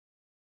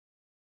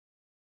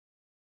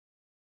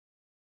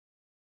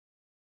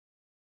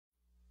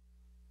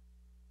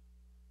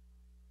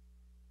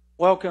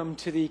Welcome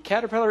to the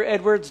Caterpillar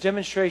Edwards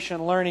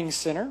Demonstration Learning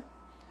Center.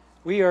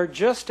 We are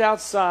just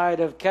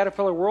outside of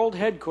Caterpillar World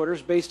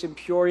Headquarters based in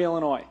Peoria,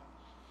 Illinois.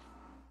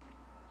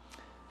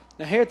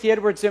 Now here at the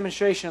Edwards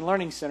Demonstration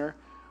Learning Center,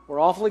 we're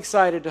awful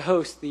excited to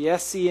host the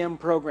SEM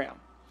program.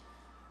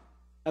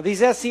 Now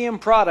these SEM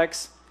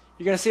products,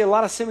 you're going to see a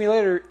lot of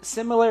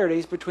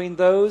similarities between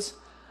those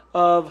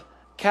of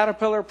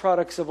Caterpillar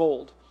products of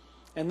old.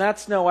 And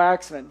that's no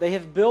accident. They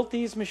have built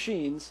these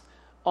machines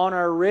on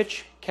our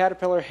rich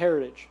Caterpillar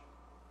heritage.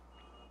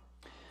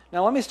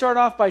 Now let me start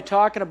off by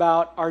talking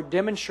about our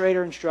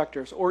demonstrator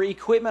instructors or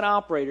equipment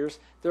operators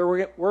that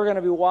we're going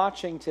to be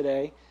watching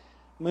today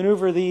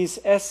maneuver these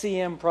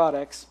SEM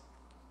products.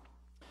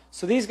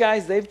 So these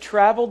guys, they've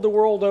traveled the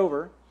world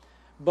over,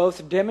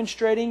 both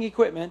demonstrating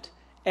equipment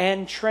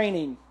and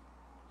training.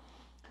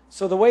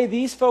 So the way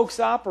these folks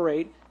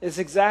operate is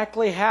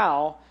exactly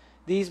how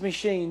these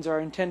machines are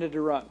intended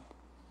to run.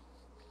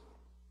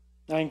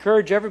 I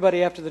encourage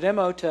everybody after the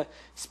demo to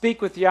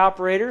speak with the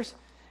operators,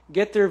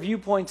 get their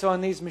viewpoints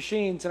on these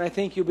machines, and I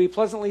think you'll be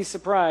pleasantly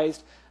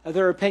surprised at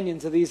their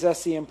opinions of these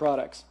SEM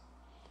products.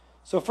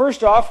 So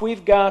first off,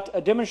 we've got a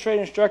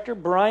demonstrator instructor,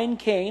 Brian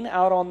Kane,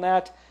 out on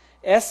that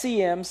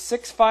SEM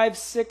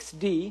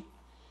 656D,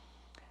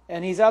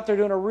 and he's out there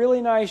doing a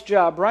really nice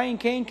job. Brian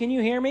Kane, can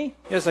you hear me?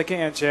 Yes, I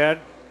can, Chad.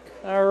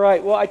 All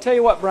right. Well, I tell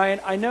you what, Brian,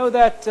 I know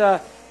that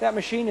that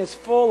machine is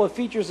full of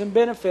features and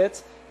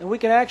benefits, and we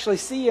can actually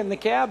see in the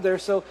cab there,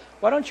 so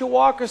why don't you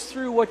walk us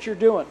through what you're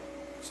doing?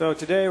 So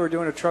today we're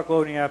doing a truck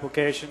loading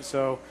application.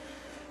 So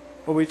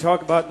what we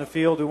talk about in the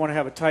field, we want to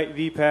have a tight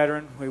V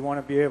pattern. We want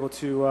to be able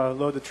to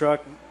load the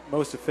truck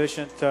most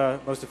efficient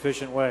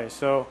way.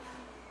 So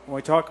when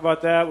we talk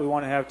about that, we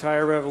want to have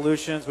tire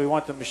revolutions. We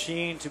want the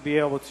machine to be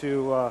able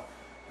to,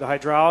 the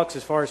hydraulics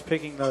as far as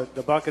picking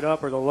the bucket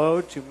up or the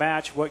load to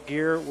match what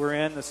gear we're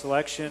in, the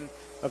selection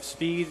of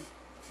speed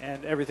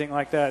and everything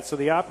like that. So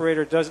the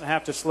operator doesn't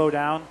have to slow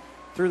down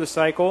through the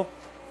cycle.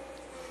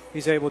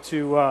 He's able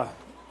to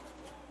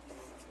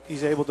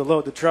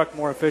load the truck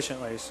more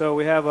efficiently. So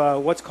we have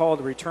what's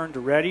called a return to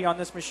ready on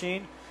this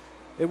machine.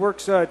 It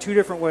works two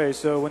different ways.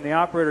 So when the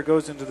operator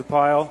goes into the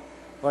pile,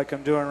 like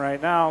I'm doing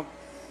right now,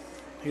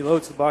 he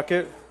loads the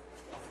bucket,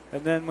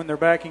 and then when they're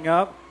backing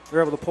up,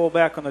 they're able to pull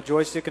back on the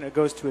joystick and it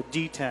goes to a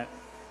detent.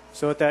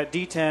 So at that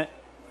detent,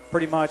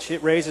 pretty much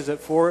it raises it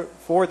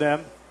for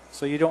them,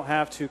 so you don't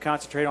have to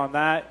concentrate on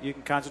that. You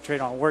can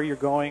concentrate on where you're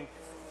going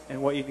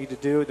and what you need to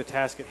do, the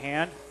task at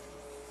hand.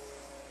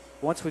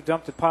 Once we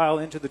dump the pile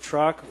into the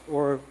truck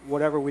or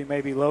whatever we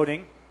may be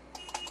loading,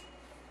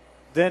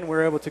 then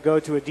we're able to go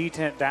to a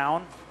detent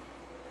down.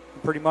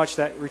 Pretty much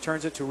that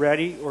returns it to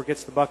ready or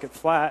gets the bucket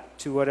flat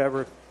to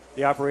whatever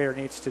the operator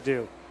needs to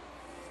do.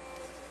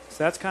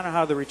 So that's kind of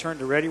how the return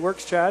to ready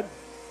works, Chad.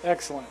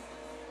 Excellent.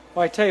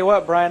 Well, I tell you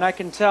what, Brian, I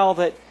can tell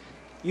that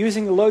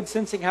using the load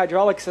sensing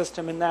hydraulic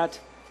system in that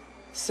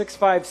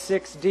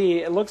 656D,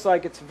 it looks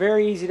like it's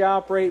very easy to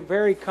operate,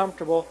 very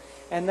comfortable,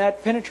 and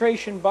that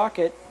penetration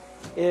bucket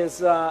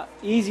is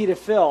easy to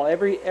fill.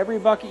 Every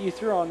bucket you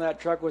threw on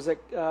that truck was at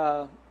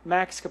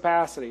max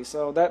capacity,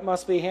 so that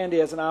must be handy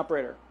as an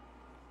operator.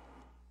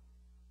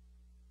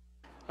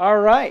 All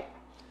right,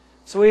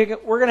 so we're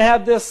going to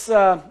have this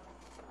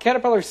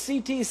Caterpillar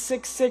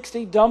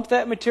CT660 dump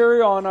that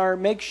material on our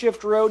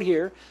makeshift road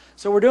here.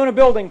 So we're doing a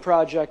building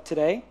project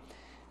today,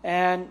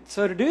 and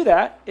so to do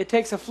that, it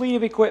takes a fleet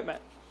of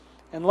equipment,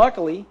 and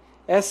luckily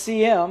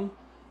SEM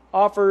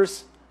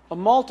offers a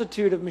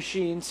multitude of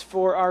machines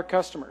for our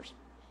customers.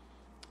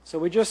 So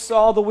we just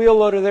saw the wheel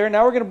loader there.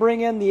 Now we're going to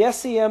bring in the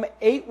SEM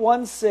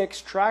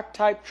 816 track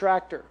type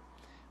tractor.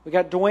 We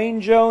got Dwayne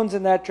Jones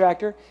in that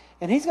tractor,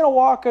 and he's going to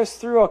walk us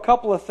through a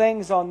couple of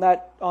things on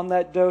that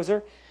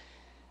dozer.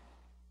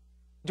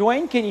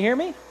 Dwayne, can you hear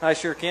me? I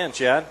sure can,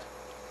 Chad.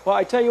 Well,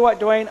 I tell you what,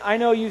 Dwayne, I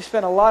know you've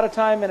spent a lot of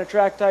time in a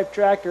track type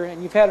tractor,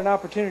 and you've had an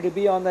opportunity to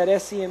be on that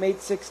SEM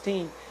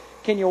 816.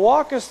 Can you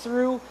walk us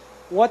through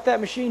what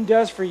that machine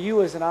does for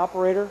you as an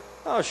operator?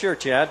 Oh, sure,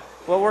 Chad.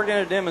 What we're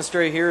going to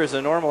demonstrate here is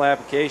a normal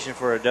application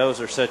for a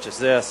dozer such as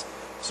this.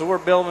 So we're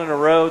building a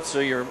road, so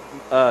your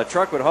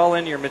truck would haul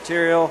in your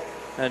material,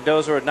 and a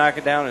dozer would knock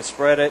it down and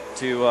spread it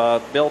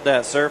to build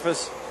that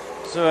surface.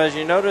 So as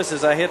you notice,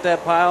 as I hit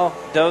that pile,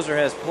 dozer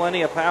has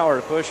plenty of power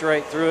to push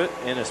right through it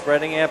in a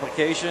spreading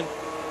application.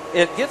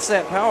 It gets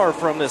that power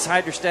from this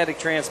hydrostatic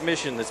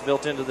transmission that's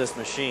built into this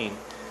machine.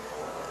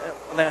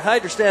 That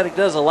hydrostatic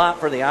does a lot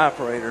for the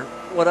operator.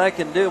 What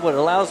it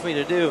allows me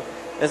to do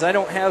is I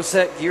don't have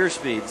set gear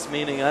speeds,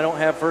 meaning I don't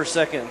have first,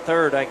 second, and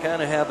third. I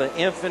kind of have an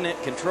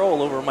infinite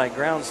control over my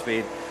ground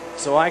speed.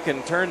 So I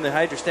can turn the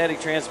hydrostatic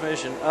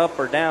transmission up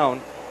or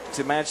down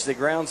to match the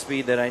ground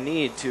speed that I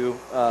need to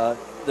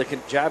the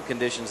job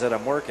conditions that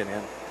I'm working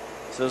in.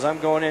 So as I'm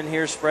going in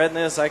here spreading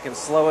this, I can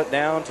slow it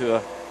down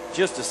to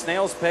just a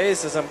snail's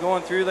pace as I'm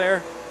going through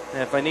there.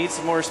 And if I need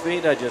some more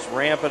speed, I just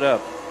ramp it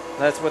up.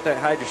 That's what that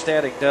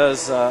hydrostatic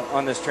does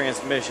on this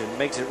transmission. It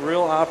makes it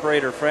real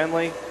operator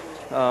friendly.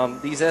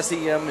 These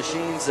SEM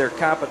machines, their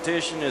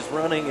competition is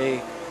running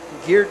a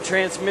geared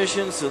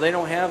transmission, so they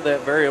don't have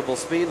that variable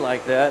speed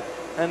like that.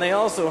 And they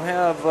also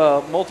have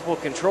multiple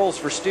controls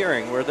for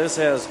steering, where this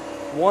has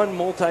one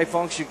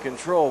multi-function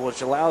control,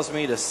 which allows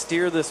me to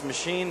steer this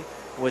machine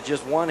with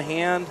just one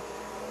hand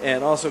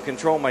and also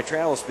control my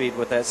travel speed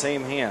with that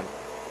same hand,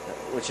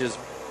 which is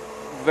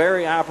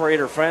very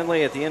operator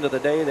friendly. At the end of the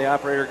day, the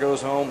operator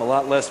goes home a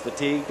lot less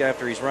fatigued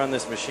after he's run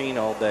this machine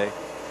all day.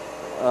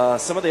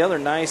 Some of the other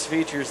nice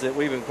features that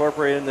we've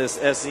incorporated in this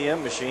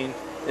SEM machine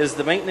is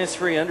the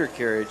maintenance-free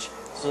undercarriage.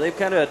 So they've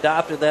kind of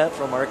adopted that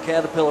from our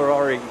Caterpillar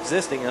already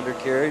existing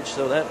undercarriage.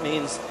 So that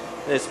means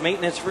that it's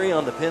maintenance-free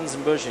on the pins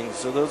and bushings.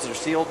 So those are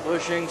sealed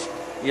bushings.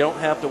 You don't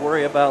have to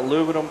worry about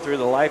lubing them through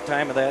the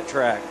lifetime of that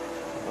track.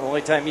 The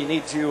only time you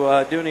need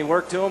to do any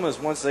work to them is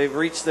once they've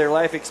reached their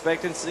life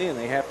expectancy and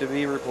they have to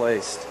be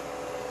replaced.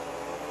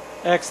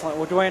 Excellent.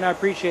 Well, Dwayne, I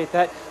appreciate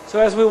that. So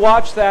as we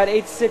watch that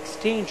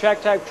 816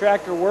 track type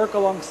tractor work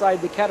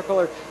alongside the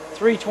Caterpillar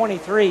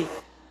 323,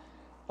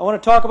 I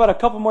want to talk about a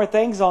couple more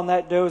things on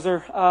that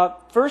dozer.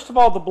 First of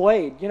all, the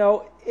blade. You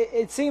know,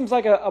 it seems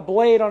like a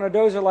blade on a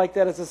dozer like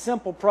that is a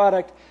simple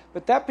product,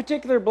 but that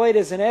particular blade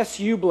is an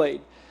SU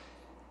blade.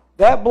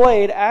 That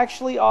blade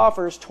actually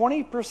offers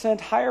 20%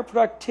 higher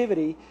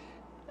productivity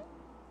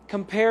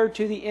compared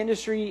to the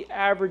industry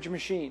average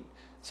machine.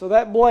 So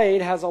that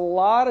blade has a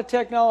lot of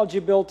technology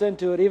built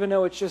into it, even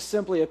though it's just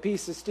simply a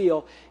piece of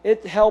steel.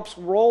 It helps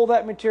roll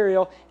that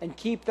material and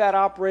keep that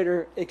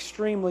operator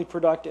extremely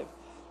productive.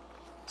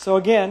 So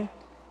again,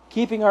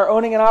 keeping our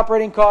owning and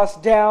operating costs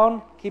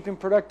down, keeping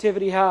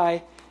productivity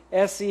high,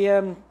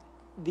 SEM,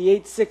 the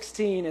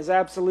 816 is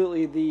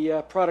absolutely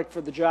the product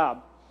for the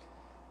job.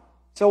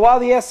 So while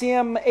the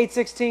SEM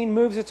 816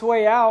 moves its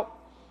way out,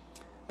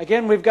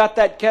 again, we've got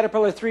that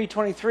Caterpillar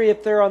 323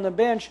 up there on the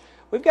bench.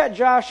 We've got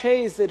Josh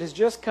Hayes that has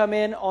just come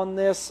in on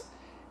this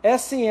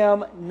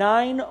SEM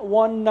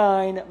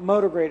 919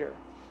 motor grader.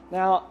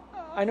 Now,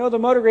 I know the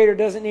motor grader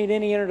doesn't need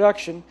any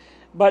introduction,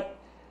 but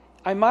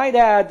I might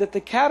add that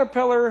the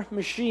Caterpillar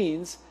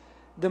machines,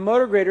 the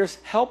motor graders,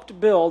 helped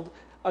build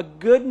a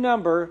good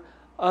number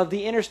of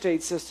the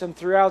interstate system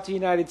throughout the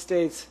United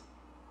States.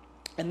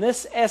 And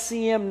this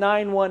SEM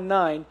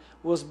 919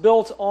 was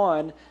built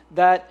on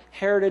that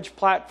heritage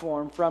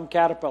platform from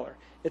Caterpillar.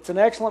 It's an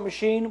excellent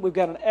machine. We've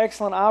got an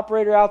excellent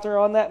operator out there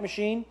on that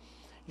machine.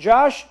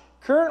 Josh,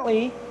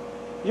 currently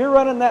you're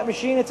running that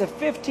machine. It's a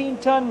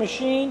 15-ton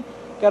machine,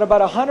 got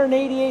about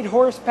 188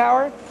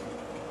 horsepower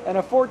and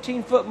a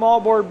 14-foot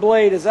maulboard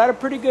blade. Is that a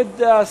pretty good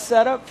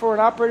setup for an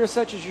operator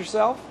such as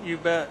yourself? You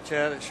bet,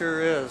 Chad. It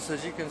sure is.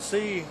 As you can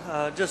see,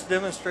 just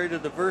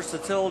demonstrated the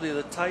versatility of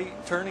the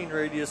tight turning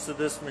radius of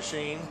this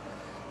machine.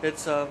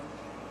 It's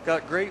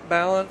got great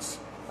balance,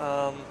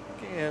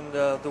 and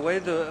the way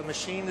the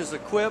machine is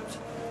equipped,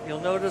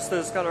 you'll notice that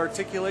it's got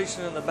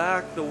articulation in the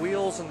back, the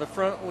wheels and the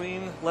front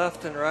lean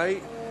left and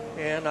right,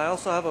 and I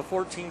also have a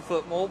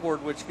 14-foot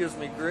moldboard, which gives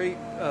me great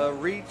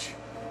reach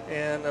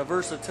and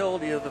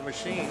versatility of the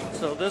machine.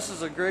 So this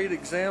is a great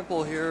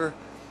example here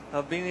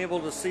of being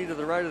able to see to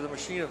the right of the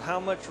machine of how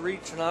much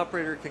reach an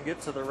operator can get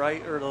to the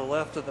right or to the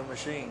left of the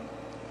machine.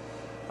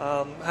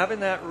 Having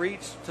that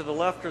reach to the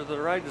left or to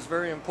the right is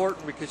very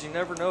important because you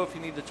never know if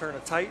you need to turn a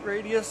tight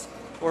radius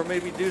or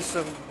maybe do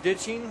some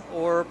ditching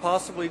or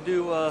possibly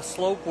do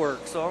slope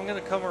work. So I'm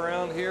going to come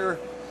around here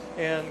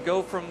and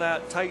go from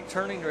that tight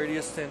turning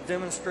radius and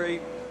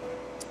demonstrate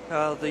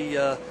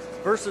the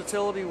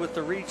versatility with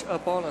the reach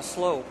up on a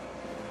slope.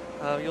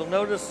 You'll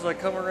notice as I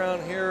come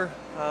around here,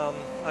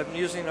 I'm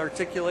using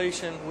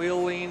articulation,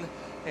 wheel lean,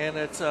 and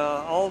it's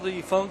all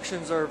the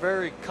functions are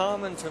very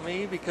common to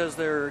me because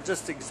they're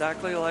just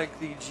exactly like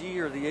the G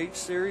or the H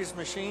series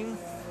machine.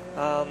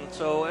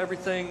 So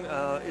everything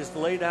is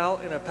laid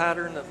out in a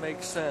pattern that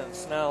makes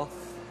sense. Now,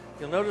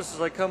 you'll notice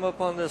as I come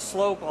up on this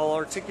slope, I'll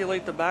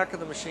articulate the back of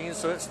the machine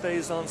so it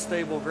stays on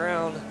stable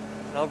ground,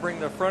 and I'll bring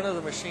the front of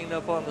the machine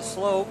up on the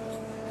slope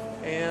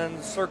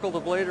and circle the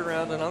blade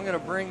around, and I'm going to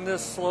bring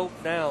this slope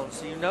down.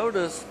 So you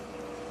notice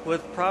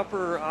with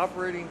proper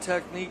operating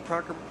technique,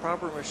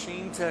 proper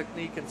machine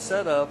technique and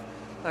setup,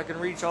 I can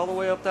reach all the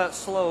way up that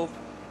slope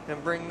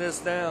and bring this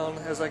down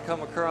as I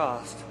come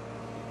across.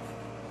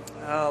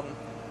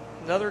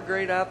 Another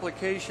great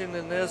application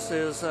in this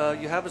is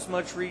you have as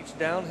much reach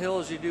downhill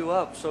as you do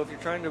up. So if you're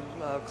trying to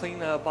clean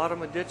the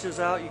bottom of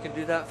ditches out, you can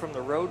do that from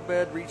the road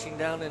bed reaching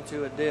down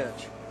into a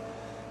ditch.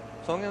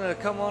 So I'm going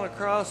to come on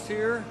across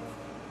here,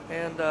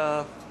 and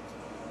I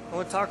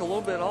want to talk a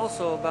little bit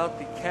also about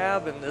the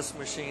cab in this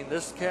machine.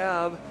 This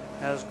cab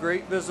has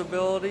great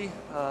visibility.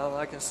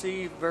 I can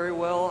see very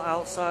well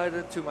outside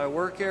into my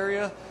work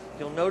area.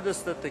 You'll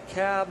notice that the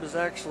cab is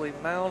actually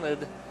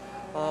mounted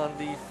on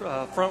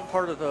the front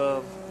part of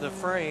the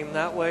frame.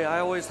 That way I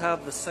always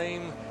have the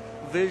same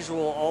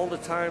visual all the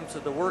time to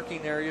the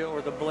working area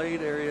or the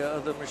blade area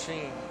of the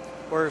machine.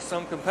 Whereas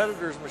some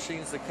competitors'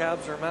 machines, the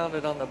cabs are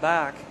mounted on the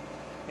back,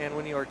 and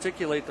when you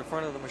articulate, the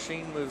front of the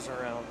machine moves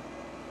around.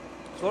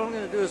 So what I'm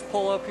going to do is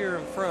pull up here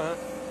in front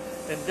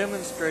and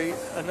demonstrate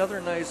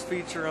another nice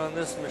feature on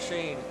this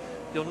machine.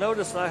 You'll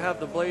notice that I have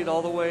the blade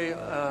all the way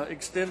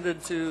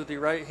extended to the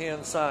right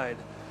hand side.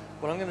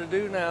 What I'm going to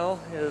do now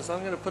is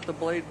I'm going to put the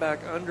blade back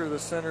under the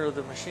center of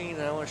the machine,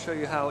 and I want to show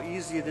you how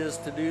easy it is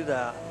to do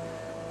that.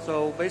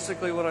 So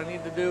basically what I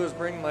need to do is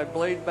bring my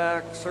blade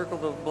back, circle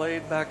the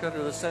blade back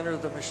under the center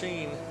of the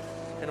machine,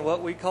 and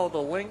what we call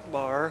the link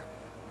bar,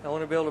 I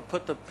want to be able to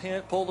put the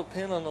pin, pull the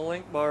pin on the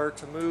link bar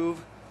to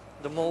move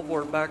the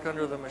moldboard back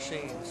under the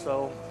machine.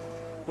 So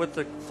with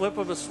the flip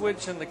of a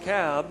switch in the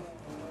cab,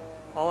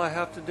 all I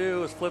have to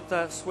do is flip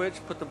that switch,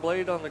 put the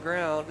blade on the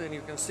ground, and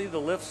you can see the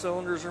lift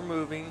cylinders are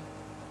moving,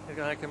 and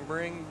I can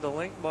bring the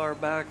link bar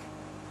back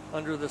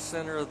under the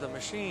center of the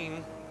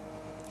machine,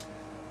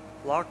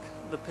 lock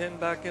the pin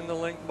back in the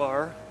link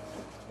bar,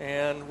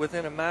 and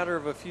within a matter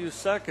of a few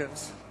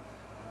seconds,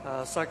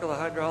 cycle the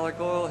hydraulic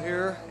oil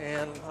here,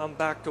 and I'm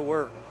back to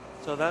work.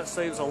 So that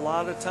saves a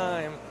lot of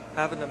time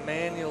having to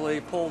manually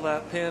pull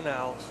that pin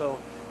out. So,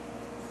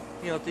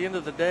 you know, at the end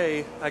of the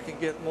day, I can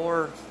get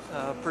more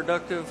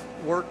productive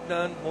work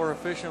done, more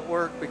efficient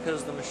work,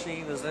 because the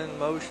machine is in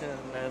motion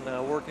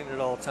and working at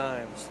all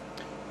times.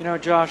 You know,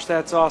 Josh,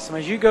 that's awesome.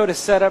 As you go to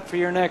set up for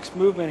your next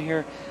movement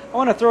here, I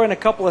want to throw in a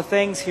couple of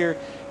things here.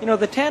 You know,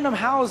 the tandem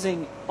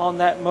housing on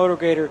that motor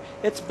grader,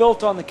 it's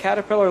built on the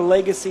Caterpillar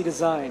legacy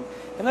design.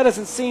 And that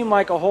doesn't seem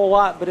like a whole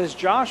lot, but as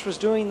Josh was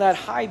doing that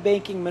high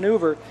banking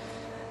maneuver,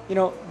 you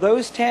know,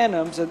 those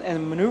tandems and the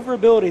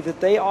maneuverability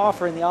that they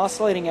offer in the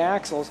oscillating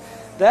axles,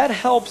 that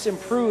helps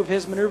improve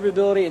his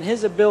maneuverability and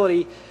his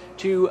ability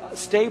to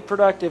stay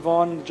productive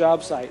on the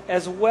job site,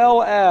 as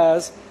well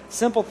as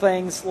simple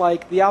things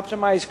like the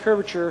optimized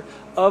curvature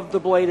of the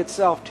blade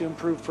itself to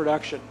improve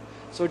production.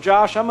 So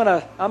Josh, I'm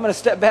gonna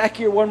step back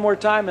here one more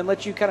time and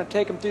let you kind of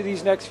take them through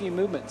these next few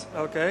movements.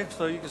 Okay,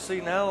 so you can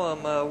see now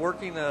I'm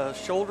working a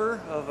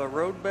shoulder of a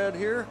road bed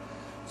here.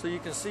 So you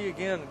can see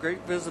again, great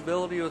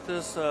visibility with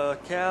this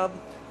cab.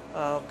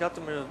 Got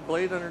the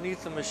blade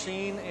underneath the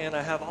machine, and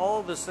I have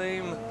all the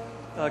same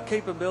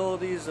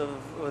capabilities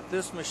with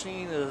this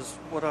machine as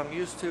what I'm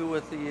used to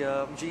with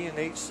the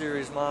G&H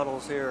series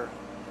models here.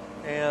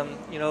 And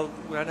you know,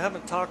 I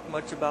haven't talked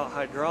much about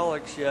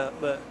hydraulics yet,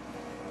 but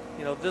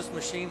you know, this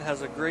machine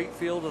has a great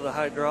feel to the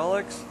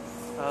hydraulics,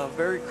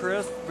 very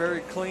crisp,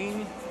 very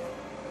clean.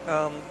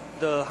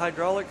 The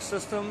hydraulic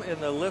system in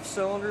the lift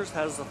cylinders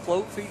has the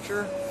float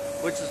feature,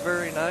 which is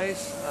very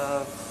nice.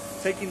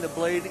 Taking the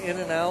blade in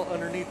and out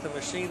underneath the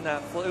machine,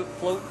 that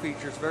float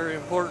feature is very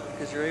important,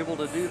 because you're able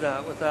to do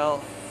that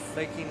without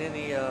making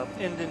any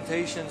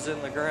indentations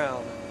in the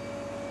ground.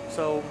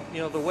 So, you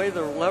know, the way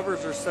the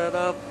levers are set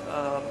up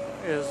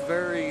is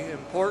very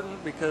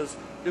important, because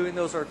doing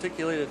those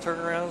articulated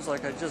turnarounds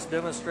like I just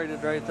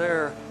demonstrated right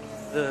there,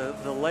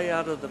 the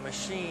layout of the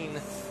machine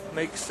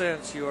makes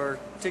sense. You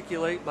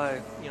articulate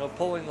by, you know,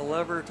 pulling the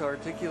lever to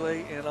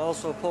articulate, and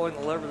also pulling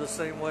the lever the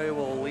same way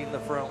will lean the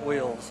front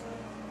wheels.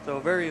 So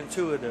very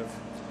intuitive.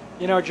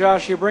 You know,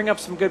 Josh, you bring up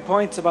some good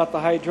points about the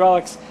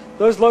hydraulics.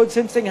 Those load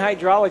sensing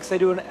hydraulics, they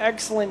do an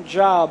excellent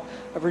job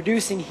of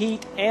reducing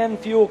heat and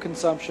fuel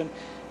consumption.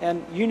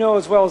 And you know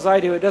as well as I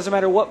do, it doesn't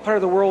matter what part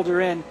of the world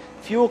you're in,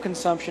 fuel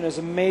consumption is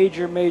a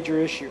major, major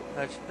issue.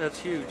 That's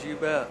huge, you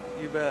bet,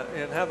 you bet.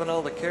 And having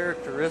all the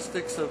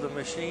characteristics of the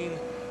machine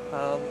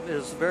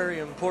is very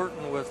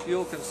important with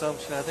fuel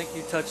consumption. I think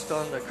you touched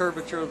on the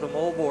curvature of the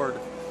moldboard.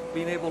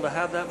 Being able to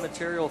have that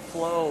material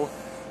flow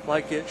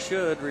like it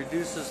should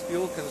reduces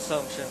fuel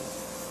consumption.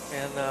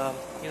 And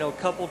you know,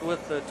 coupled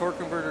with the torque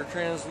converter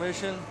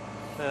transmission,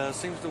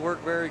 seems to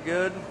work very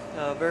good,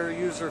 very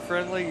user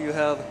friendly. You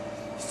have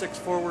 6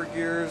 forward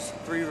gears,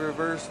 3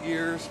 reverse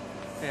gears,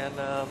 and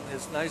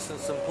it's nice and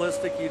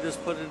simplistic. You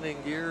just put it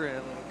in gear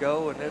and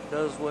go, and it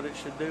does what it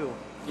should do.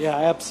 Yeah,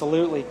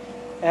 absolutely.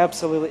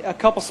 Absolutely. A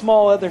couple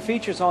small other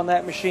features on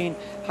that machine.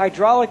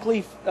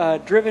 Hydraulically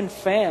driven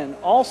fan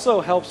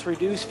also helps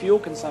reduce fuel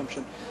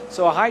consumption.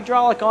 So a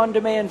hydraulic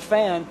on-demand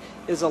fan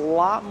is a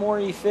lot more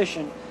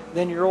efficient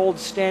than your old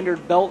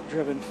standard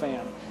belt-driven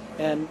fan.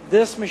 And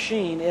this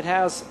machine, it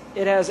has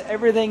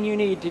everything you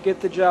need to get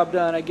the job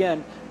done.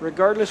 Again,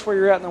 regardless where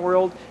you're at in the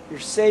world, you're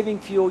saving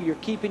fuel, you're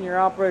keeping your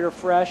operator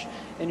fresh,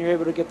 and you're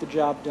able to get the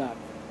job done.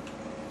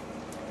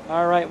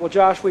 All right, well,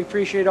 Josh, we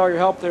appreciate all your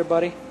help there,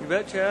 buddy. You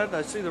bet, Chad.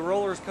 I see the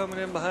rollers coming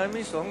in behind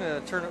me, so I'm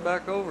going to turn it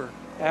back over.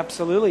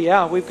 Absolutely,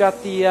 yeah. We've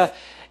got the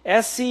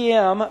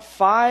SEM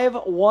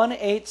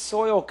 518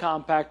 soil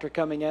compactor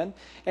coming in.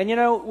 And, you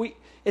know,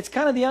 it's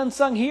kind of the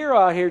unsung hero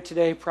out here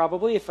today,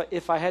 probably,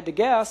 if I had to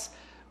guess.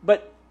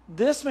 But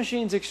this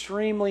machine's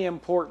extremely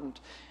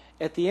important.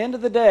 At the end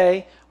of the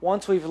day,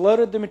 once we've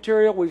loaded the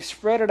material, we've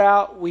spread it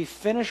out, we've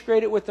finish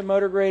grade it with the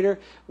motor grader,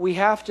 we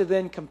have to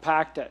then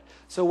compact it.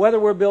 So whether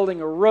we're building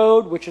a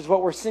road, which is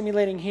what we're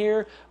simulating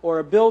here, or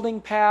a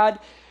building pad,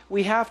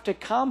 we have to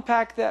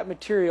compact that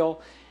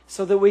material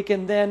so that we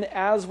can then,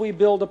 as we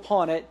build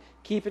upon it,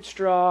 keep it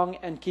strong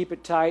and keep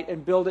it tight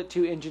and build it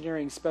to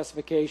engineering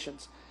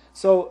specifications.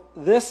 So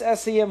this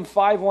SEM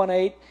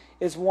 518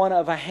 is one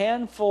of a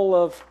handful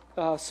of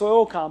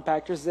soil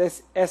compactors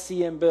this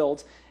SEM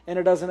builds, and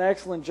it does an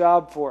excellent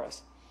job for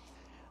us.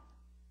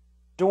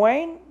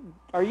 Dwayne,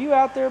 are you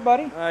out there,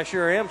 buddy? I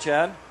sure am,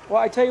 Chad.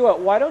 Well, I tell you what,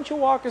 why don't you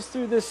walk us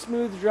through this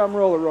smooth drum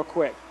roller real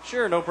quick?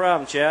 Sure, no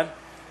problem, Chad.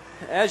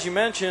 As you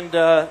mentioned,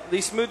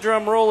 these smooth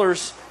drum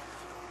rollers,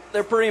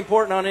 they're pretty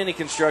important on any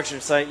construction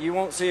site. You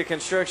won't see a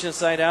construction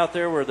site out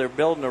there where they're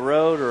building a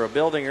road or a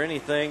building or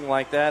anything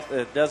like that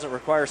that doesn't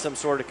require some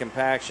sort of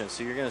compaction.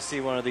 So you're going to see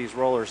one of these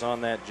rollers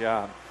on that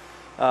job.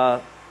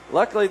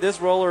 Luckily, this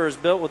roller is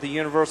built with a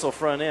universal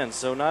front end.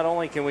 So not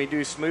only can we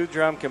do smooth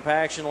drum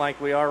compaction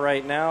like we are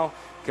right now,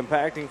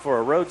 compacting for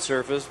a road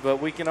surface, but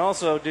we can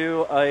also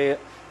do a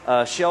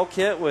shell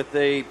kit with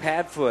a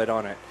pad foot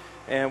on it.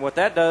 And what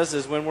that does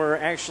is when we're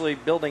actually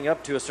building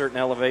up to a certain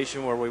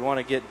elevation where we want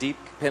to get deep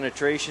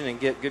penetration and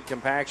get good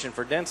compaction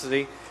for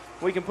density,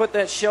 we can put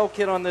that shell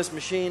kit on this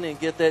machine and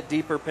get that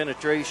deeper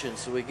penetration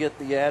so we get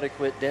the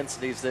adequate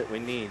densities that we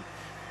need.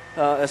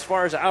 As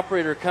far as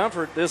operator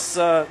comfort, this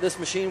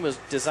machine was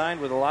designed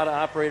with a lot of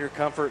operator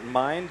comfort in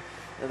mind.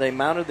 They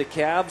mounted the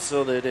cab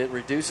so that it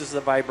reduces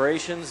the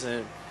vibrations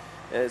and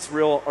it's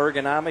real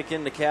ergonomic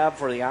in the cab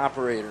for the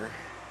operator.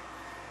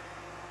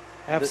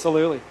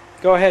 Absolutely.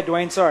 Go ahead,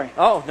 Dwayne. Sorry.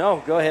 Oh,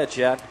 no. Go ahead,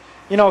 Chad.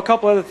 You know, a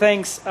couple other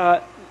things.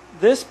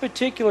 This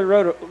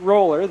particular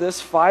roller,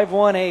 this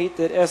 518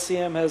 that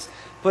SEM has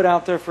put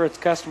out there for its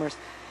customers,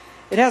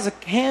 it has a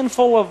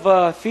handful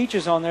of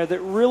features on there that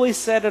really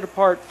set it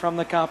apart from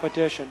the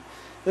competition.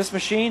 This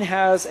machine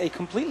has a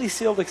completely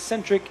sealed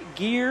eccentric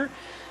gear,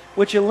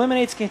 which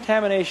eliminates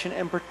contamination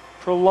and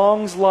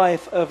prolongs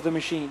life of the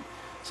machine.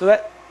 So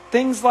that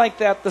things like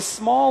that, the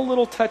small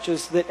little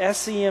touches that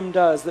SEM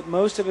does that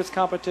most of its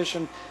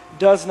competition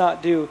does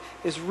not do,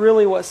 is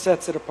really what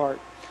sets it apart.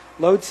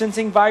 Load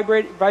sensing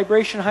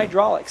vibration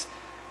hydraulics,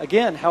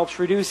 again, helps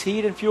reduce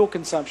heat and fuel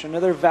consumption.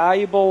 Another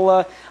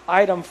valuable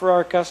item for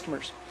our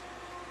customers.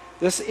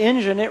 This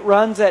engine, it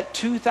runs at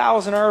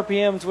 2,000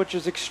 RPMs, which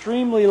is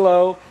extremely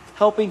low,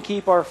 helping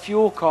keep our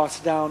fuel costs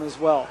down as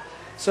well.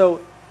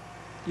 So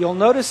you'll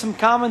notice some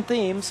common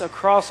themes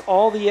across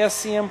all the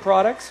SEM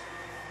products.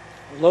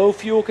 Low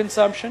fuel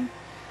consumption,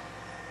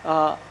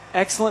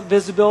 excellent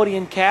visibility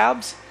in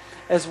cabs,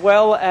 as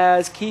well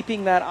as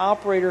keeping that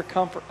operator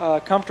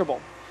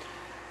comfortable.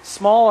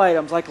 Small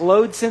items like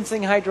load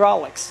sensing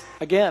hydraulics.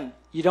 Again,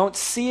 you don't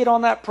see it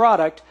on that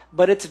product,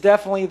 but it's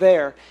definitely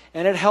there.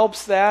 And it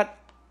helps that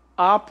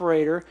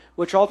operator,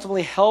 which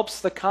ultimately helps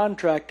the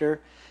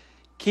contractor,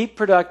 keep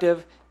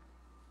productive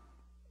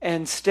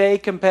and stay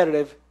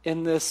competitive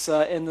in this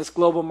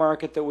global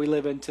market that we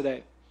live in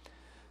today.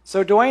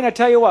 So, Dwayne, I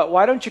tell you what,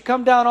 why don't you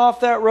come down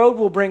off that road?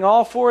 We'll bring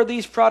all four of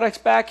these products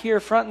back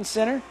here front and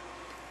center,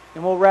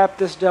 and we'll wrap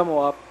this demo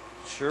up.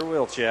 Sure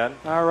will, Chad.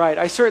 All right.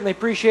 I certainly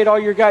appreciate all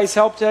your guys'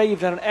 help today.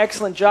 You've done an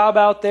excellent job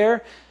out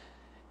there.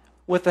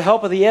 With the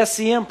help of the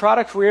SEM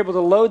products, we were able to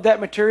load that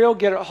material,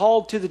 get it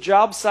hauled to the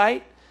job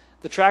site.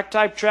 The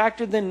track-type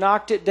tractor then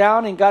knocked it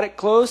down and got it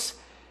close.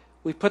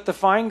 We put the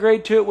fine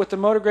grade to it with the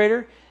motor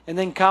grader and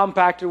then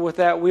compacted with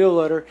that wheel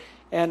loader.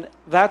 And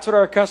that's what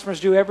our customers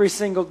do every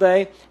single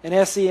day,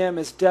 and SEM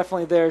is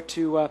definitely there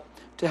to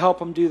help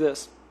them do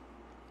this.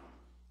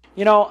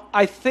 You know,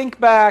 I think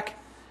back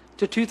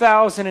to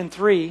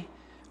 2003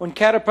 when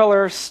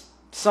Caterpillar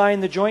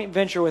signed the joint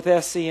venture with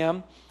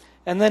SEM,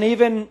 and then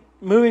even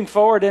moving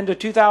forward into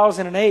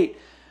 2008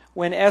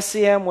 when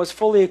SEM was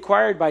fully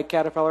acquired by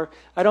Caterpillar.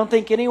 I don't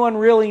think anyone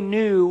really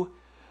knew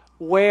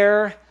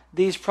where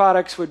these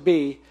products would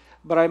be,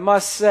 but I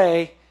must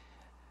say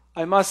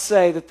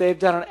that they've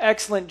done an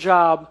excellent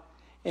job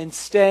in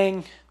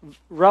staying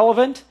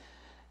relevant,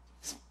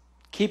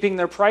 keeping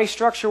their price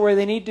structure where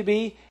they need to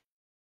be,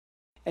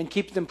 and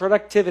keeping the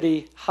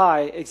productivity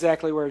high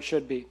exactly where it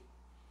should be.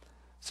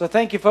 So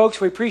thank you,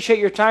 folks. We appreciate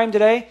your time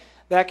today.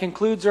 That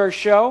concludes our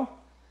show,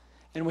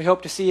 and we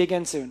hope to see you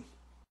again soon.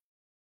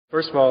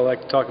 First of all, I'd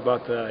like to talk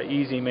about the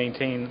easy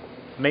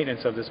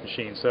maintenance of this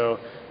machine. So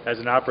as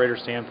an operator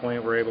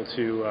standpoint, we're able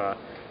to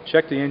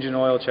check the engine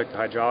oil, check the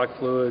hydraulic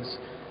fluids,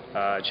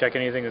 check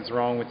anything that's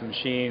wrong with the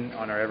machine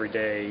on our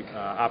everyday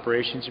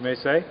operations, you may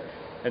say.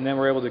 And then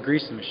we're able to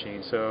grease the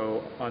machine.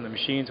 So on the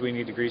machines, we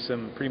need to grease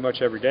them pretty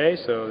much every day.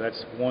 So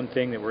that's one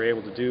thing that we're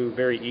able to do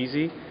very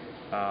easy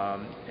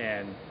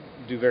and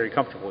do very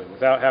comfortably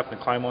without having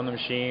to climb on the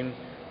machine,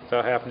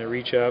 without having to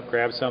reach up,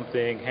 grab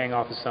something, hang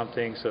off of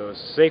something. So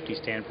as a safety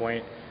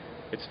standpoint,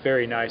 it's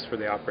very nice for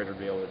the operator to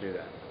be able to do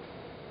that.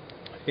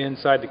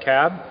 Inside the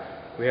cab,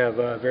 we have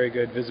very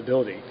good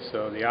visibility.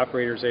 So the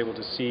operator is able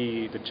to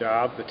see the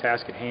job, the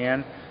task at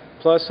hand,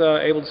 plus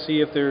able to see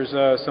if there's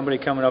somebody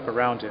coming up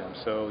around him.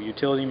 So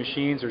utility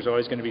machines, there's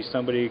always going to be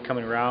somebody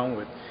coming around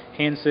with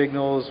hand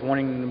signals,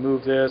 wanting them to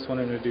move this,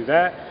 wanting them to do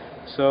that.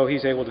 So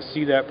he's able to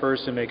see that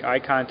person, make eye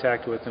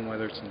contact with them,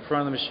 whether it's in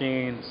front of the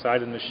machine, the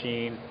side of the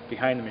machine,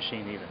 behind the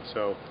machine even.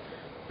 So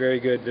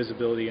very good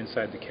visibility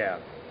inside the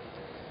cab.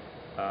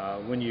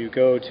 When you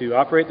go to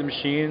operate the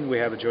machine, we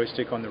have a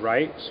joystick on the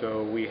right.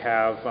 So we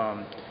have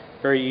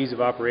very ease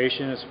of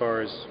operation as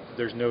far as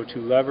there's no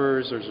two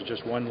levers, there's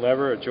just one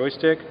lever, a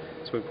joystick.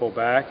 So we pull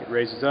back, it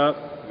raises up,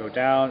 we go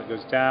down, it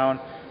goes down,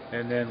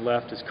 and then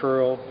left is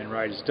curl and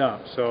right is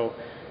dump. So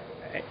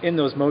in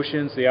those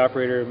motions, the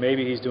operator,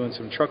 maybe he's doing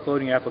some truck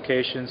loading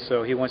applications,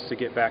 so he wants to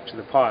get back to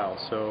the pile.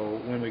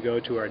 So when we go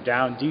to our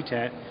down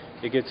detent,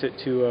 it gets it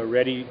to a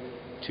ready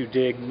to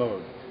dig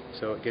mode.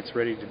 So it gets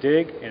ready to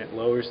dig and it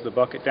lowers the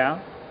bucket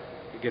down,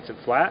 it gets it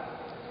flat,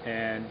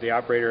 and the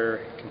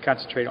operator can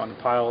concentrate on the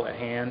pile at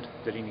hand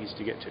that he needs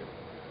to get to.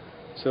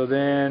 So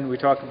then we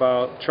talk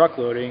about truck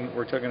loading.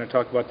 We're going to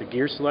talk about the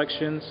gear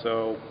selection.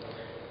 So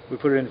we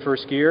put it in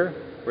first gear,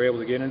 we're able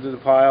to get into the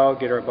pile,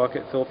 get our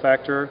bucket fill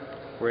factor,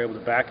 we're able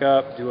to back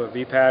up, do a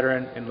V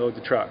pattern, and load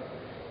the truck.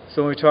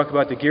 So when we talk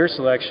about the gear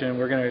selection,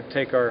 we're going to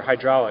take our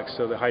hydraulics.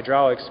 So the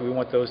hydraulics, we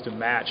want those to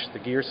match the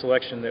gear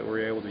selection that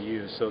we're able to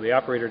use. So the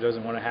operator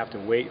doesn't want to have to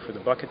wait for the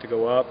bucket to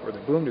go up or the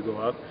boom to go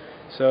up.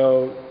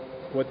 So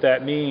what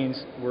that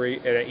means, we're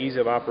at an ease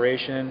of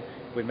operation.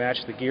 We match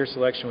the gear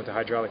selection with the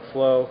hydraulic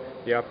flow.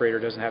 The operator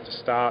doesn't have to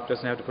stop,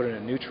 doesn't have to put it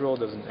in neutral,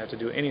 doesn't have to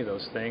do any of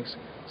those things.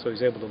 So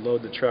he's able to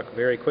load the truck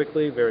very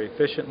quickly, very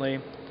efficiently,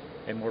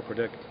 and more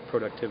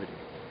productivity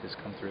has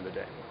come through the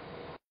day.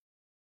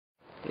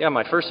 Yeah,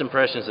 my first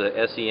impressions of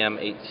the SEM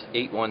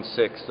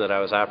 816 that I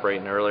was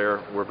operating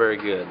earlier were very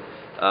good.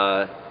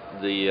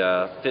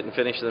 The fit and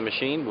finish of the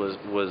machine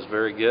was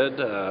very good,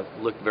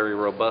 looked very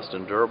robust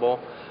and durable.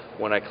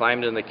 When I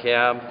climbed in the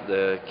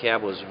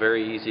cab was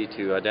very easy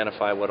to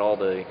identify what all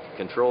the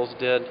controls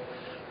did.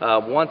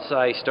 Once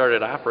I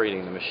started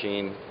operating the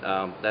machine,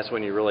 that's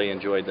when you really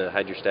enjoyed the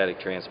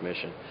hydrostatic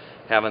transmission.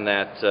 Having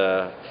that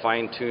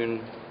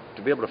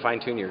to be able to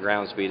fine-tune your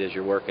ground speed as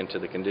you're working to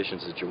the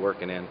conditions that you're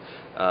working in,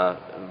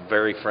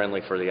 very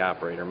friendly for the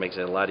operator, makes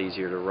it a lot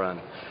easier to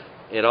run.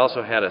 It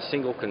also had a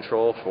single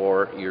control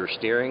for your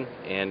steering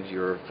and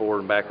your forward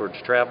and backwards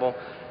travel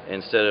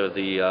instead of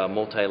the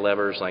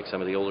multi-levers like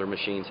some of the older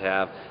machines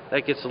have.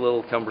 That gets a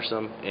little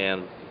cumbersome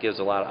and gives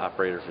a lot of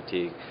operator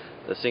fatigue.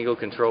 The single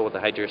control with the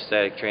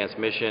hydrostatic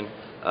transmission,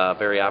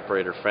 very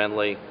operator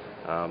friendly.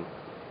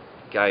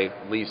 Guy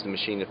leaves the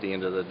machine at the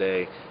end of the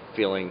day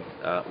feeling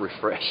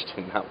refreshed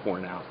and not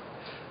worn out.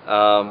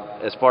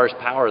 As far as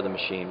power of the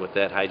machine with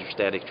that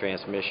hydrostatic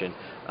transmission,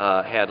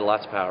 had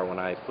lots of power. When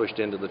I pushed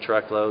into the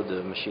truckload,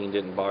 the machine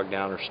didn't bog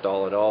down or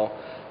stall at all.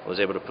 I was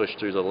able to push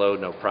through the load,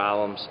 no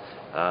problems.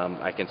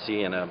 I can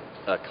see in a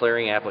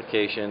clearing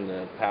application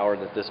the power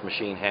that this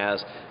machine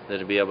has, that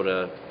to be able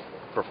to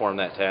perform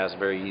that task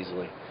very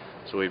easily.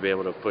 So we'd be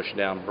able to push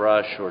down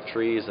brush or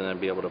trees and then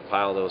be able to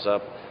pile those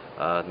up.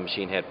 The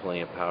machine had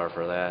plenty of power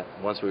for that.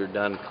 Once we were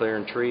done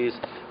clearing trees,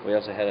 we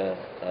also had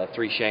a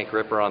 3-shank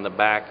ripper on the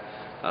back.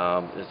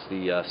 It's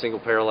the single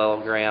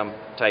parallelogram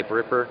type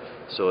ripper,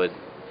 so it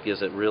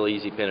gives it real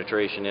easy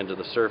penetration into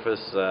the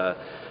surface.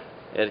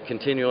 It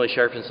continually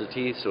sharpens the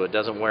teeth so it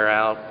doesn't wear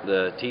out.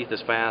 The teeth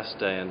is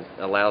fast and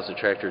allows the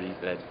tractor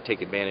to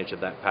take advantage of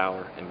that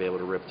power and be able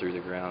to rip through the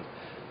ground.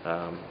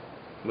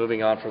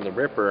 Moving on from the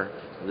ripper,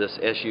 this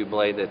SU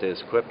blade that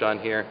is equipped on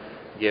here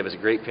gave us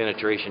great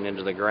penetration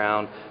into the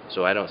ground,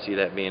 so I don't see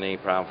that being any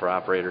problem for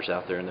operators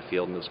out there in the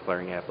field in those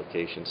clearing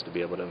applications to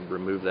be able to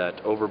remove that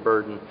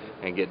overburden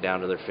and get down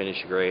to their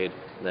finished grade,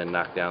 then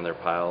knock down their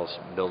piles,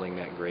 building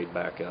that grade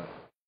back up.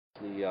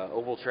 The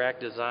oval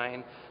track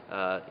design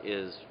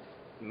is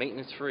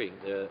maintenance free.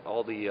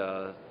 All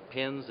the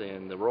pins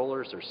and the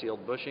rollers are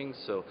sealed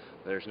bushings, so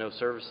there's no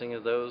servicing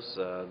of those.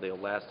 They'll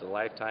last a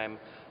lifetime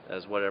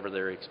as whatever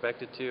they're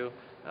expected to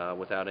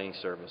without any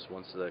service.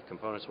 Once the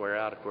components wear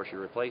out, of course you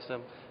replace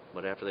them,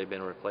 but after they've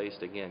been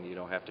replaced, again, you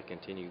don't have to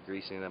continue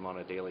greasing them on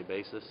a daily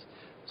basis.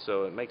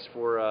 So it makes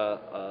for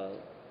a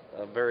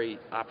very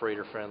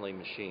operator-friendly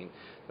machine.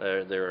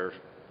 There are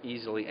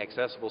easily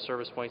accessible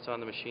service points on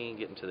the machine,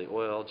 getting to the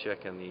oil,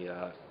 checking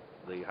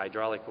the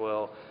hydraulic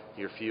oil,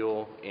 your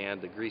fuel,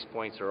 and the grease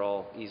points are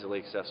all easily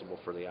accessible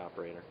for the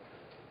operator.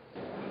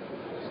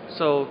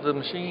 So the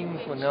machine,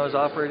 when I was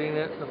operating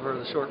it for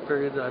the short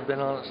period that I've been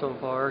on it so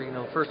far,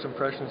 first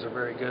impressions are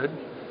very good.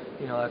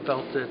 I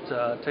felt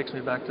it takes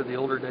me back to the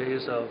older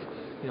days of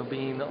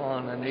being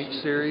on an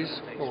H series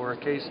or a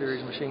K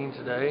series machine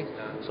today.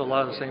 So a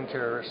lot of the same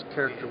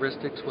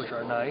characteristics, which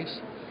are nice.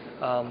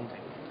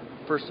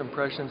 First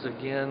impressions,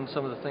 again,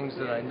 some of the things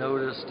that I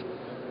noticed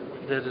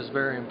that is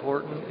very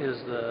important is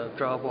the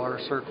drawbar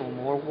circle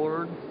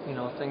moldboard,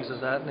 things of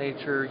that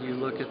nature. You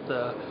look at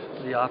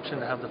the option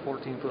to have the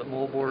 14-foot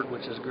moldboard,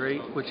 which is great,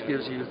 which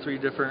gives you 3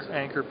 different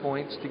anchor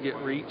points to get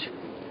reach,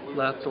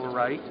 left or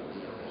right.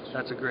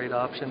 That's a great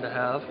option to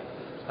have.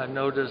 I've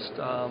noticed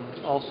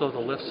also the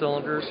lift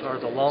cylinders are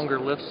the longer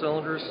lift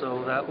cylinders,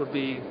 so that would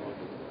be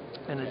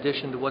in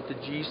addition to what the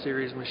G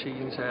series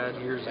machines had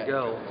years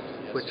ago,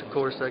 which of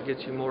course that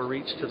gets you more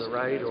reach to the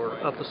right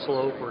or up a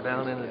slope or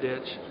down in a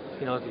ditch.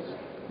 To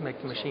make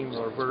the machine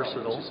more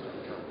versatile.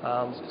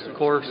 Of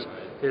course,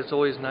 it's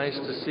always nice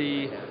to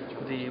see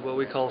what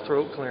we call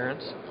throat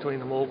clearance between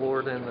the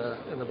moldboard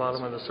and the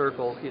bottom of the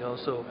circle.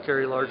 So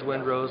carry large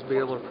windrows, be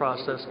able to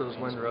process those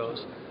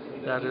windrows.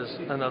 That is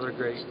another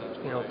great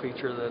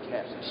feature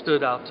that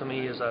stood out to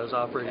me as I was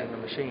operating the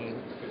machine.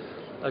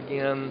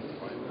 Again,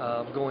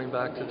 going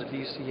back to the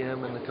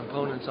DCM and the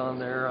components on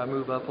there, I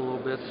move up a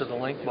little bit to the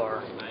link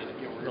bar.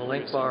 the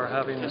link bar,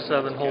 having a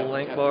 7-hole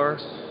link bar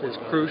is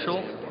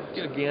crucial.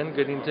 Again,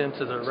 getting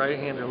into the right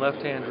hand or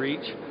left hand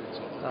reach.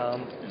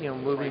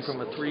 Moving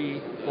from a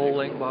 3-hole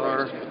link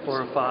bar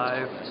or a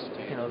 5,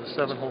 the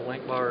 7-hole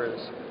link bar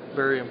is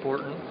very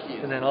important.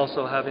 And then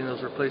also having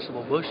those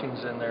replaceable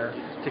bushings in there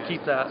to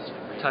keep that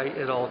tight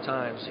at all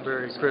times,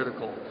 very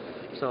critical.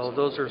 So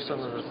those are some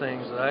of the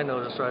things that I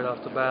noticed right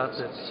off the bat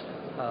that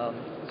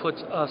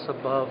puts us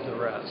above the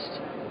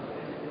rest.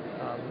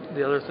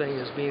 The other thing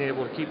is being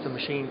able to keep the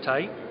machine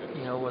tight,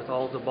 with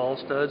all the ball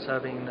studs,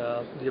 having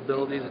the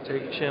ability to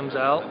take shims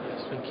out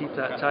and keep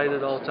that tight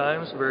at all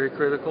times, very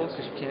critical,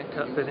 because you can't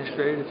cut finish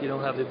grade if you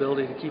don't have the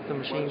ability to keep the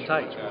machine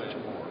tight.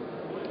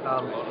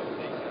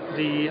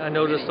 I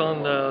noticed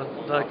on the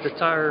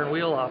tire and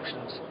wheel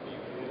options,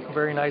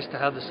 very nice to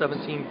have the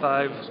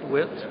 17.5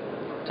 width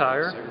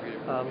tire.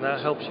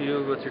 That helps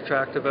you with your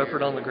tractive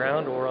effort on the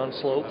ground or on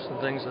slopes and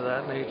things of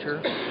that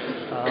nature.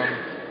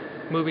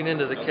 Moving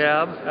into the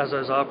cab, as I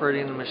was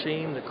operating the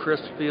machine, the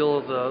crisp feel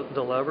of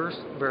the levers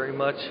very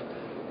much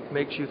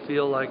makes you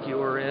feel like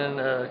you are in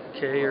a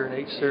K or an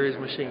H series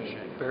machine.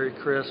 Very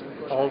crisp.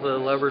 All the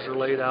levers are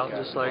laid out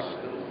just like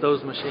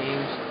those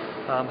machines.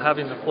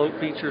 Having the float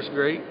feature is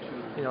great.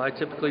 I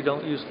typically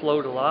don't use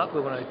float a lot,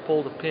 but when I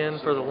pull the pin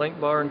for the link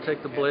bar and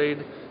take the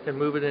blade and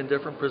move it in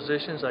different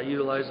positions, I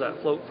utilize that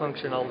float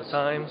function all the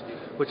time,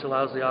 which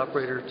allows the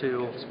operator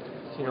to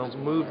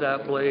move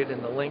that blade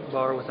in the link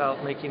bar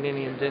without making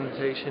any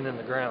indentation in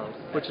the ground,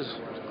 which is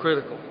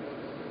critical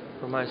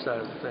from my side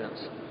of the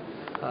fence.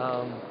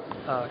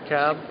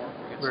 Cab,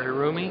 very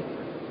roomy.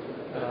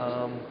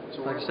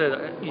 Like I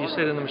said, you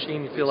sit in the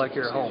machine, you feel like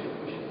you're at home.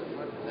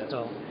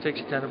 So it takes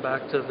you kind of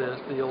back to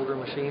the older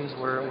machines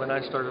when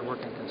I started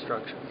working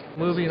construction.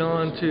 Moving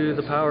on to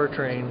the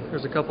powertrain,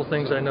 there's a couple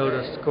things I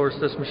noticed. Of course,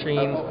 this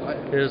machine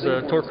is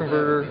a torque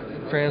converter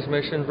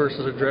transmission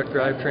versus a direct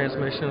drive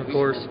transmission. Of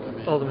course,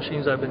 all the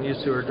machines I've been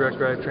used to are direct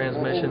drive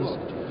transmissions.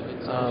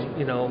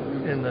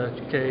 In the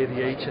K,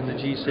 the H, and the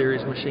G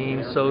series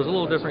machines. So it's a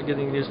little different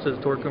getting used to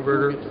the torque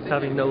converter,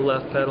 having no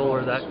left pedal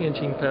or that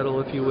inching pedal,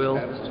 if you will.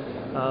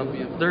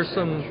 There's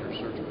some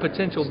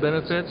potential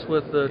benefits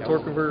with the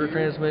torque converter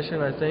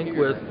transmission, I think,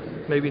 with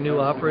maybe new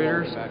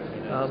operators.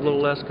 A little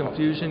less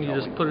confusion. You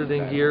just put it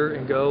in gear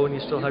and go, and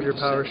you still have your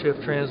power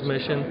shift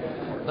transmission.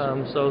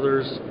 So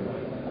there's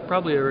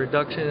probably a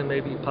reduction in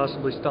maybe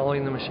possibly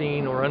stalling the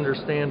machine or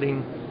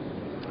understanding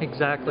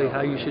exactly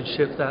how you should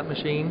shift that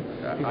machine.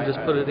 You can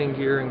just put it in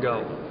gear and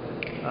go.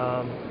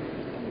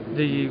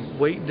 The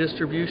weight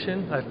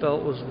distribution I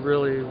felt was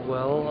really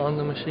well on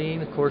the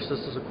machine. Of course, this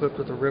is equipped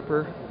with a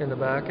ripper in the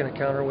back and a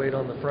counterweight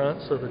on the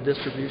front, so the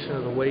distribution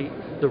of the weight,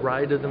 the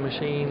ride of the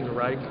machine, the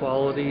ride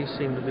quality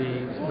seemed to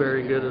be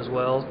very good as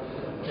well,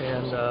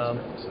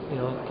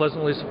 and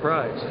pleasantly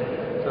surprised.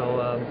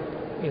 So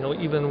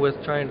even with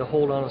trying to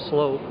hold on a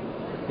slope,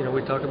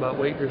 we talk about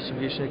weight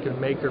distribution, it can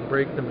make or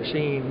break the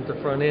machine.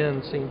 The front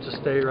end seems to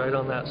stay right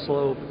on that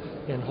slope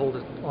and hold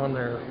it on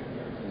there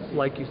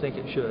like you think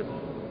it should.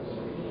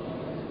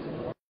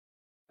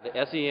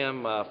 The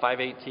SEM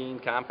 518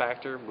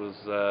 compactor was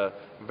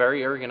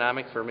very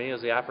ergonomic for me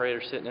as the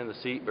operator sitting in the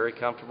seat, very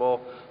comfortable.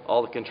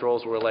 All the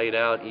controls were laid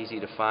out, easy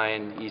to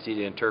find, easy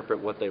to interpret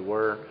what they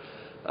were.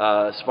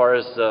 As far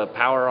as the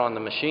power on the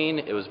machine,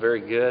 it was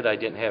very good. I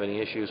didn't have any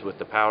issues with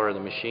the power of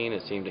the machine.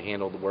 It seemed to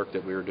handle the work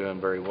that we were doing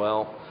very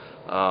well.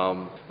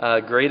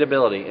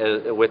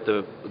 Gradability. With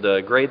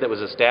the grade that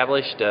was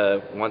established,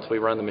 once we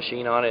run the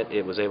machine on it,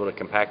 it was able to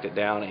compact it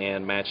down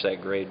and match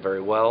that grade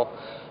very well.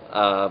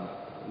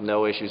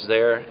 No issues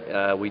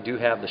there. We do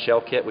have the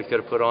shell kit we could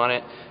have put on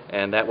it,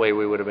 and that way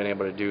we would have been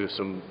able to do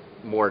some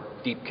more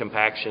deep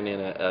compaction in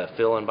a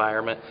fill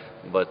environment,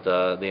 but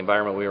the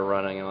environment we were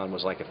running on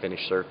was like a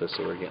finished surface,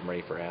 so we were getting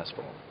ready for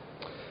asphalt.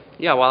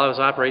 Yeah, while I was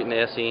operating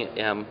the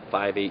SEM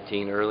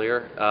 518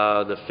 earlier,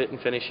 the fit and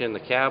finish in the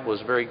cab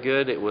was very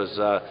good. It was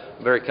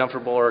very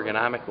comfortable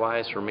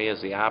ergonomic-wise for me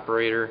as the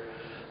operator.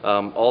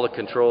 All the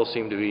controls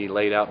seemed to be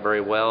laid out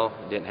very well.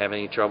 Didn't have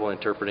any trouble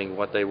interpreting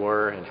what they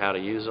were and how to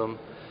use them.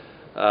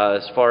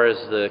 As far as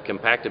the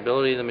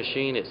compactability of the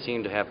machine, it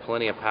seemed to have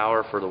plenty of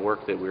power for the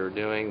work that we were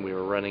doing. We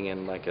were running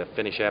in like a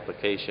finish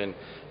application,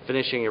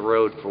 finishing a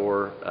road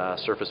for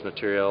surface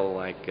material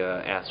like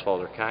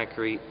asphalt or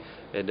concrete.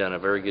 It had done a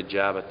very good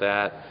job at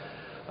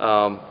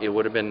that. It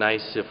would have been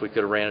nice if we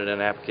could have ran it in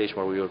an application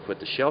where we would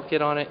put the shell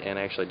kit on it and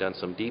actually done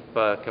some deep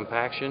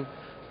compaction.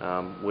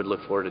 Would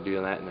look forward to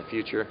doing that in the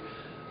future.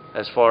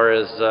 As far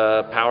as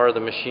power of the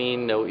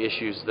machine, no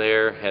issues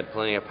there. Had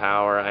plenty of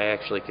power. I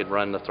actually could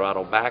run the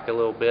throttle back a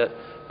little bit,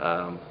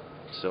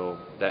 so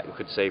that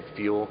could save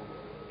fuel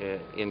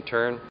in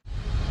turn.